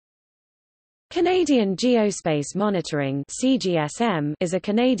Canadian Geospace Monitoring (CGSM) is a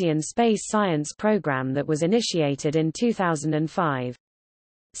Canadian space science program that was initiated in 2005.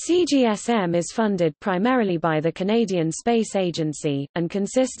 CGSM is funded primarily by the Canadian Space Agency, and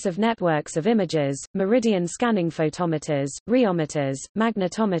consists of networks of images, meridian scanning photometers, rheometers,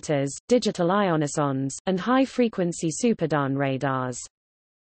 magnetometers, digital ionosondes, and high-frequency superdarn radars.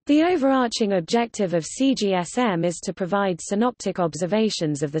 The overarching objective of CGSM is to provide synoptic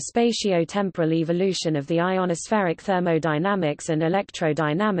observations of the spatio-temporal evolution of the ionospheric thermodynamics and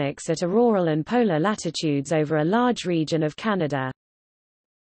electrodynamics at auroral and polar latitudes over a large region of Canada.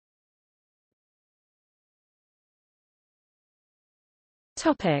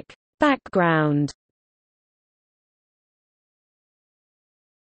 Topic: Background.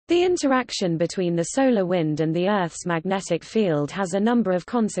 The interaction between the solar wind and the Earth's magnetic field has a number of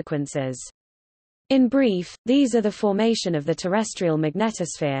consequences. In brief, these are the formation of the terrestrial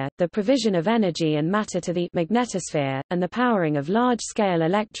magnetosphere, the provision of energy and matter to the magnetosphere, and the powering of large-scale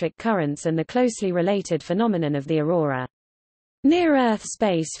electric currents and the closely related phenomenon of the aurora. Near-Earth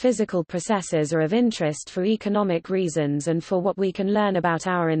space physical processes are of interest for economic reasons and for what we can learn about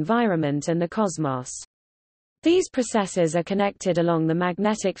our environment and the cosmos. These processes are connected along the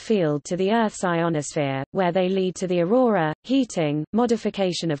magnetic field to the Earth's ionosphere, where they lead to the aurora, heating,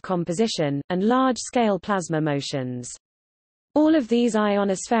 modification of composition, and large-scale plasma motions. All of these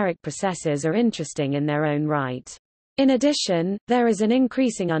ionospheric processes are interesting in their own right. In addition, there is an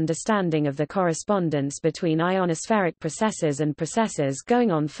increasing understanding of the correspondence between ionospheric processes and processes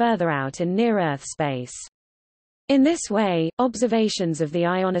going on further out in near-Earth space. In this way, observations of the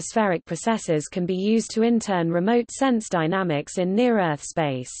ionospheric processes can be used to in turn remote sense dynamics in near-Earth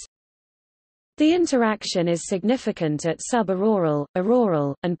space. The interaction is significant at sub-auroral,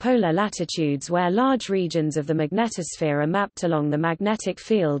 auroral, and polar latitudes where large regions of the magnetosphere are mapped along the magnetic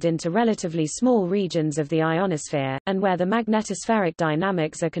field into relatively small regions of the ionosphere, and where the magnetospheric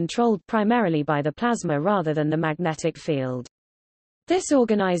dynamics are controlled primarily by the plasma rather than the magnetic field. This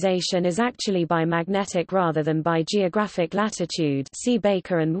organization is actually by magnetic rather than by geographic latitude, see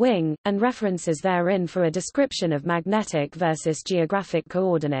Baker and Wing, and references therein for a description of magnetic versus geographic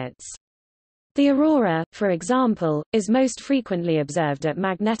coordinates. The aurora, for example, is most frequently observed at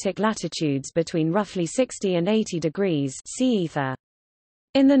magnetic latitudes between roughly 60 and 80 degrees, see ether.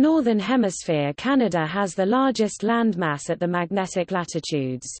 In the northern hemisphere, Canada has the largest land mass at the magnetic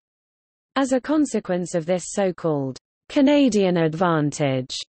latitudes. As a consequence of this so-called Canadian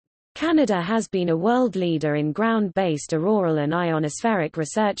advantage, Canada has been a world leader in ground-based auroral and ionospheric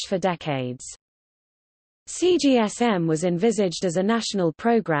research for decades. CGSM was envisaged as a national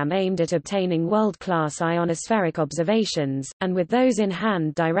program aimed at obtaining world-class ionospheric observations, and with those in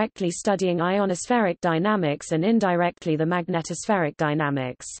hand directly studying ionospheric dynamics and indirectly the magnetospheric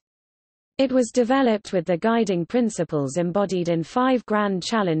dynamics. It was developed with the guiding principles embodied in 5 Grand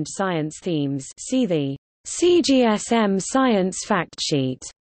Challenge science themes, see the CGSM Science Fact Sheet.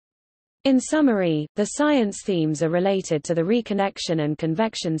 In summary, the science themes are related to the reconnection and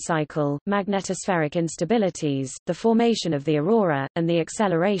convection cycle, magnetospheric instabilities, the formation of the aurora, and the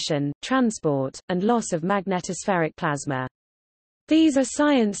acceleration, transport, and loss of magnetospheric plasma. These are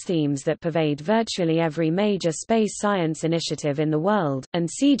science themes that pervade virtually every major space science initiative in the world, and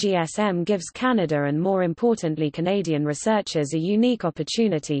CGSM gives Canada and more importantly Canadian researchers a unique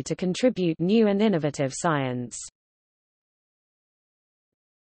opportunity to contribute new and innovative science.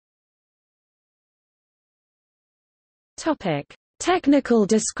 Topic: Technical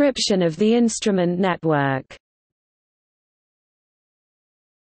description of the instrument network.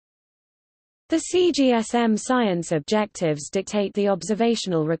 The CGSM science objectives dictate the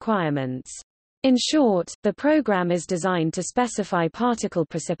observational requirements. In short, the program is designed to specify particle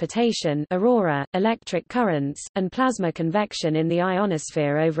precipitation, aurora, electric currents, and plasma convection in the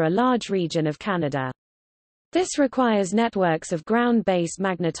ionosphere over a large region of Canada. This requires networks of ground-based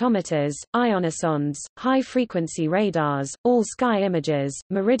magnetometers, ionosondes, high-frequency radars, all-sky images,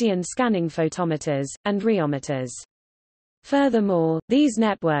 meridian scanning photometers, and rheometers. Furthermore, these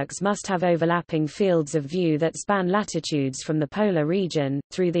networks must have overlapping fields of view that span latitudes from the polar region,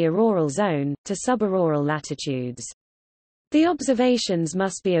 through the auroral zone, to subauroral latitudes. The observations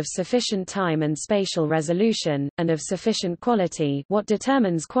must be of sufficient time and spatial resolution, and of sufficient quality. What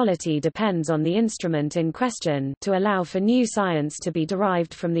determines quality depends on the instrument in question, to allow for new science to be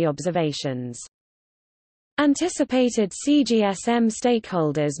derived from the observations. Anticipated CGSM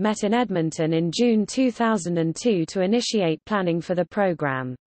stakeholders met in Edmonton in June 2002 to initiate planning for the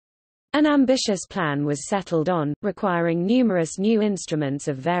program. An ambitious plan was settled on, requiring numerous new instruments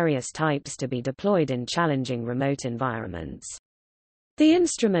of various types to be deployed in challenging remote environments. The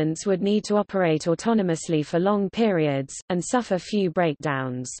instruments would need to operate autonomously for long periods, and suffer few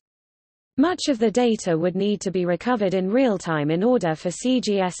breakdowns. Much of the data would need to be recovered in real time in order for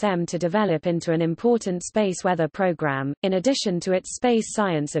CGSM to develop into an important space weather program, in addition to its space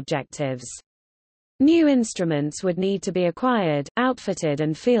science objectives. New instruments would need to be acquired, outfitted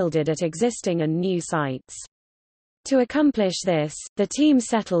and fielded at existing and new sites. To accomplish this, the team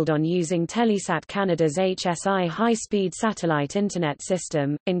settled on using Telesat Canada's HSI high-speed satellite internet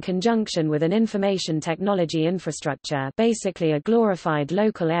system, in conjunction with an information technology infrastructure, basically a glorified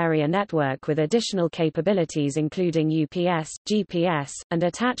local area network with additional capabilities including UPS, GPS, and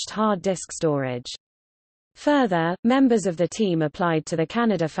attached hard disk storage. Further, members of the team applied to the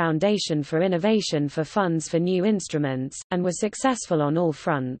Canada Foundation for Innovation for funds for new instruments, and were successful on all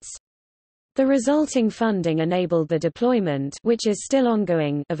fronts. The resulting funding enabled the deployment, which is still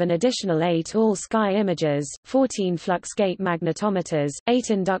ongoing, of an additional 8 all-sky imagers, 14 fluxgate magnetometers, 8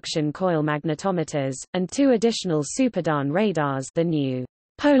 induction coil magnetometers, and 2 additional SuperDAN radars, the new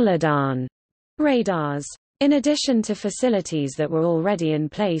PolarDAN radars. In addition to facilities that were already in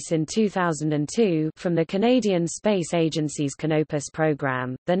place in 2002 from the Canadian Space Agency's Canopus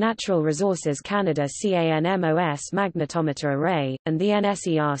program, the Natural Resources Canada CANMOS magnetometer array, and the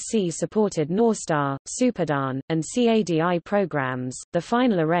NSERC-supported NorStar, SuperDAN, and CADI programs, the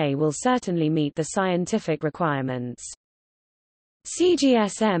final array will certainly meet the scientific requirements.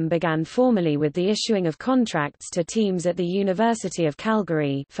 CGSM began formally with the issuing of contracts to teams at the University of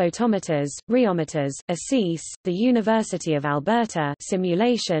Calgary photometers, rheometers, ASIS, the University of Alberta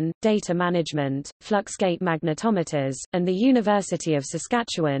simulation, data management, fluxgate magnetometers, and the University of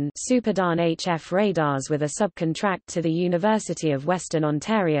Saskatchewan SuperDAN HF radars with a subcontract to the University of Western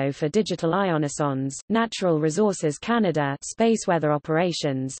Ontario for digital ionosondes, Natural Resources Canada space weather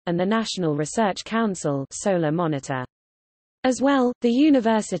operations, and the National Research Council solar monitor. As well, the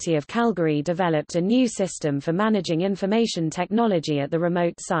University of Calgary developed a new system for managing information technology at the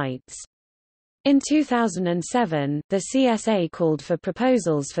remote sites. In 2007, the CSA called for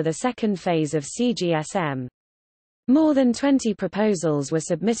proposals for the second phase of CGSM. More than 20 proposals were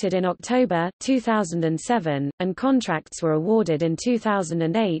submitted in October 2007, and contracts were awarded in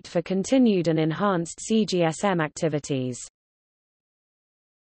 2008 for continued and enhanced CGSM activities.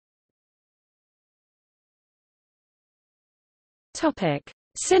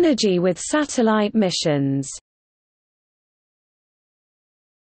 Synergy with satellite missions.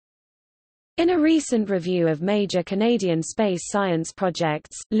 In a recent review of major Canadian space science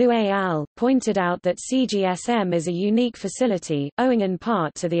projects, Liu et al. Pointed out that CGSM is a unique facility, owing in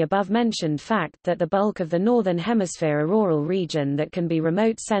part to the above-mentioned fact that the bulk of the Northern Hemisphere auroral region that can be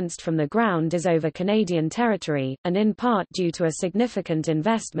remote-sensed from the ground is over Canadian territory, and in part due to a significant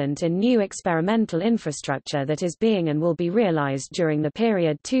investment in new experimental infrastructure that is being and will be realized during the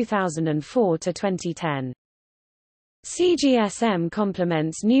period 2004 to 2010. CGSM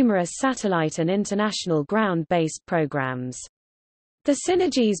complements numerous satellite and international ground-based programs. The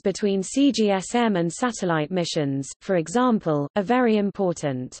synergies between CGSM and satellite missions, for example, are very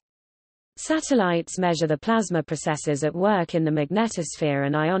important. Satellites measure the plasma processes at work in the magnetosphere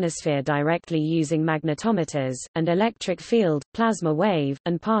and ionosphere directly using magnetometers, and electric field, plasma wave,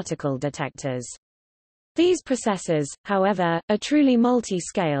 and particle detectors. These processes, however, are truly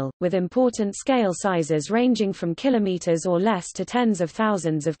multi-scale, with important scale sizes ranging from kilometers or less to tens of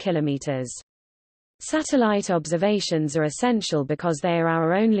thousands of kilometers. Satellite observations are essential because they are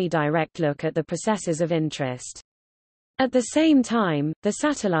our only direct look at the processes of interest. At the same time, the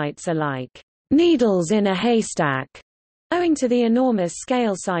satellites are like needles in a haystack, owing to the enormous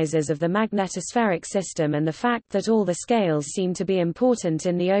scale sizes of the magnetospheric system and the fact that all the scales seem to be important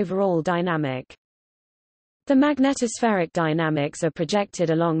in the overall dynamic. The magnetospheric dynamics are projected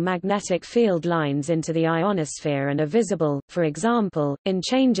along magnetic field lines into the ionosphere and are visible, for example, in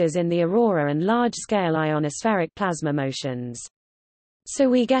changes in the aurora and large-scale ionospheric plasma motions. So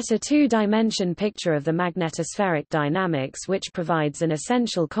we get a two-dimension picture of the magnetospheric dynamics, which provides an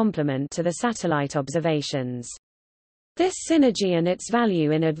essential complement to the satellite observations. This synergy and its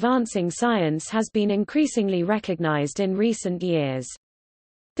value in advancing science has been increasingly recognized in recent years.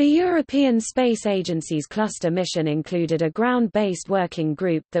 The European Space Agency's cluster mission included a ground-based working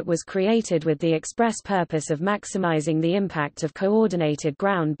group that was created with the express purpose of maximizing the impact of coordinated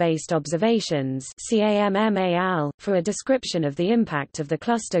ground-based observations (CAMM-AL), for a description of the impact of the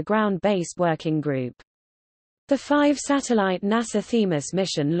cluster ground-based working group. The 5-satellite NASA Themis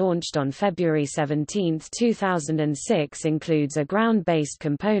mission launched on February 17, 2006 includes a ground-based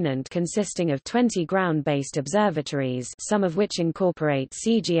component consisting of 20 ground-based observatories, some of which incorporate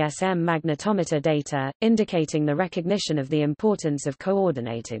CGSM magnetometer data, indicating the recognition of the importance of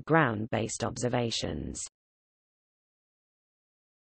coordinated ground-based observations.